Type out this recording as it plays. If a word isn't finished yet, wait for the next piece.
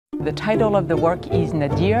The title of the work is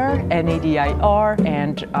Nadir, N-A-D-I-R,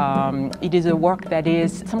 and it is a work that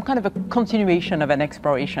is some kind of a continuation of an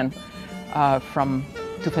exploration from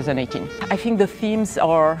 2018. I think the themes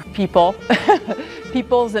are people,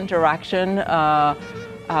 people's interaction,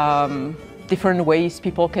 different ways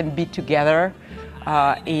people can be together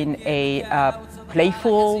in a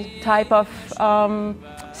playful type of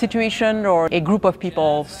situation, or a group of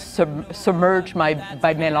people submerged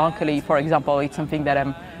by melancholy, for example. It's something that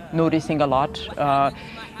I'm noticing a lot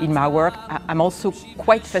in my work. I'm also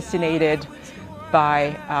quite fascinated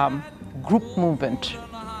by group movement.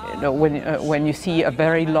 You know, when you see a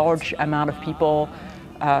very large amount of people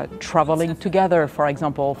traveling together, for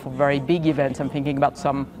example, for very big events. I'm thinking about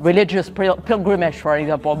some religious pilgrimage, for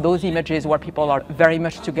example, those images where people are very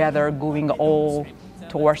much together, going all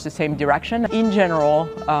towards the same direction. In general,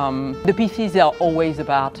 the pieces are always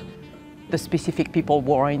about the specific people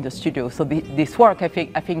who are in the studio. So this work, I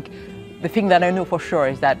think the thing that I know for sure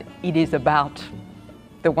is that it is about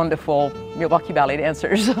the wonderful Milwaukee ballet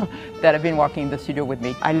dancers that have been working in the studio with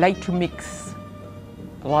me. I like to mix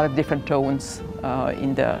a lot of different tones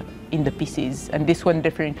in the pieces, and this one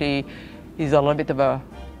definitely is a little bit of a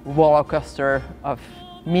roller coaster of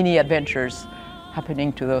mini adventures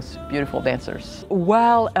happening to those beautiful dancers.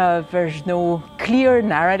 While there's no clear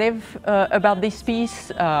narrative about this piece,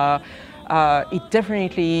 it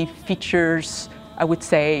definitely features, I would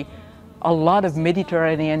say, a lot of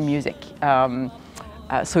Mediterranean music.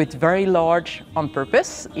 So it's very large on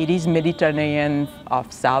purpose. It is Mediterranean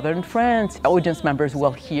of southern France. Audience members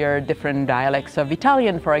will hear different dialects of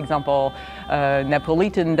Italian, for example,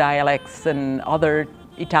 Neapolitan dialects and other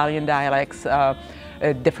Italian dialects,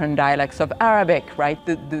 different dialects of Arabic, right?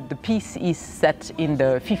 The piece is set in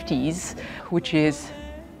the 50s, which is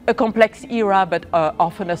a complex era, but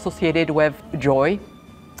often associated with joy.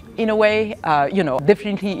 In a way, you know,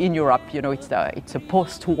 definitely in Europe, you know, it's a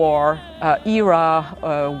post-war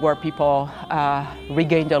era where people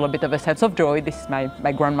regained a little bit of a sense of joy. This is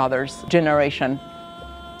my grandmother's generation.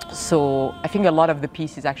 So I think a lot of the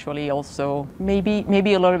piece is actually also maybe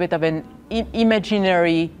a little bit of an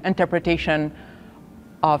imaginary interpretation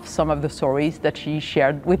of some of the stories that she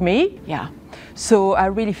shared with me. Yeah. So I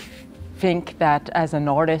really think that as an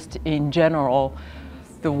artist in general,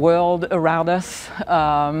 the world around us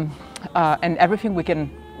and everything we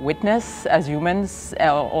can witness as humans,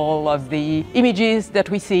 all of the images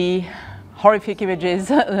that we see, horrific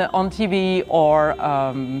images on TV, or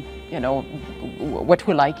you know, what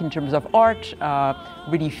we like in terms of art,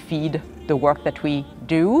 really feed the work that we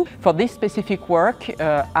do. For this specific work,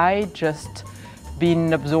 I just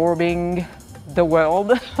been absorbing the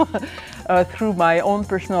world through my own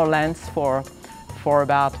personal lens for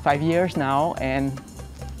about 5 years now, and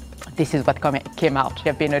this is what came out.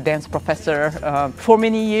 I've been a dance professor for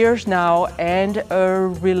many years now, and a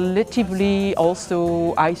relatively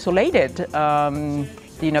also isolated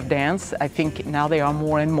scene of dance. I think now there are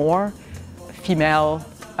more and more female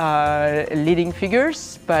leading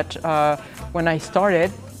figures, but when I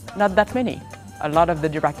started, not that many. A lot of the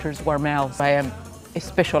directors were males. I am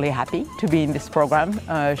especially happy to be in this program,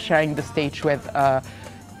 sharing the stage with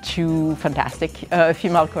two fantastic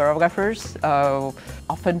female choreographers.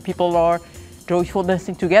 Often people are joyful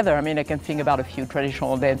dancing together. I mean, I can think about a few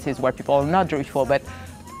traditional dances where people are not joyful, but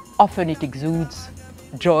often it exudes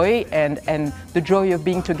joy and the joy of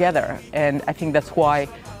being together. And I think that's why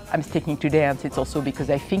I'm sticking to dance. It's also because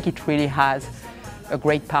I think it really has a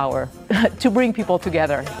great power to bring people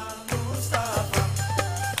together.